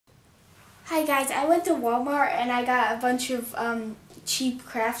Hi guys, I went to Walmart and I got a bunch of cheap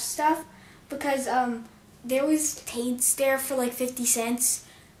craft stuff because there was taints there for like 50 cents.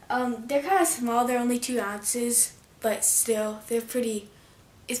 They're kind of small, they're only 2 ounces, but still, it's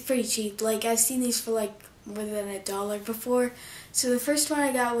pretty cheap. Like I've seen these for like more than $1 before. So the first one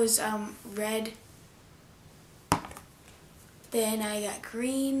I got was red, then I got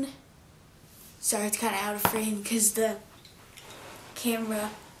green. Sorry, it's kind of out of frame because the camera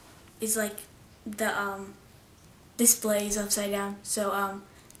is like the display is upside down. So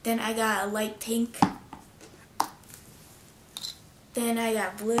then I got a light pink. Then I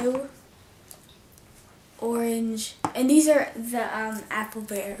got blue, orange, and these are the Apple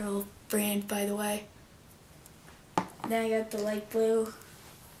Barrel brand, by the way. Then I got the light blue,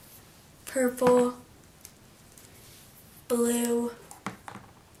 purple, blue,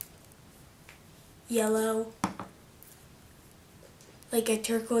 yellow, like a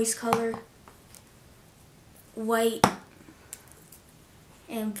turquoise color, white,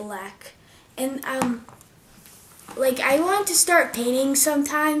 and black. And like I want to start painting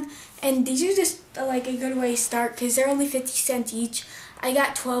sometime, and these are just like a good way to start because they're only 50 cents each. I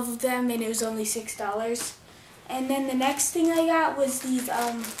got 12 of them and it was only $6. And then the next thing I got was these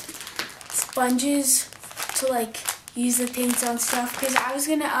sponges to like use the paints on stuff because I was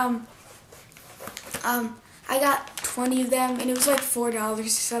gonna I got 20 of them and it was like $4 or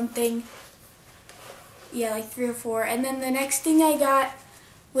something. Yeah, like 3 or 4. And then the next thing I got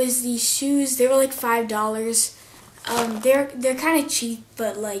was these shoes. They were like $5. They're kind of cheap,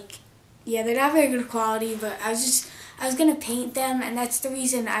 but like, yeah, they're not very good quality. But I was gonna paint them, and that's the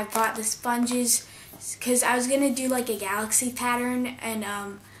reason I bought the sponges, because I was gonna do like a galaxy pattern, and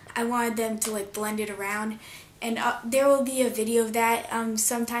I wanted them to like blend it around. And there will be a video of that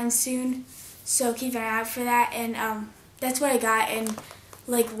sometime soon, so keep an eye out for that. And that's what I got. And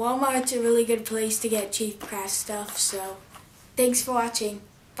like Walmart's a really good place to get cheap craft stuff. So thanks for watching.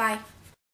 Bye.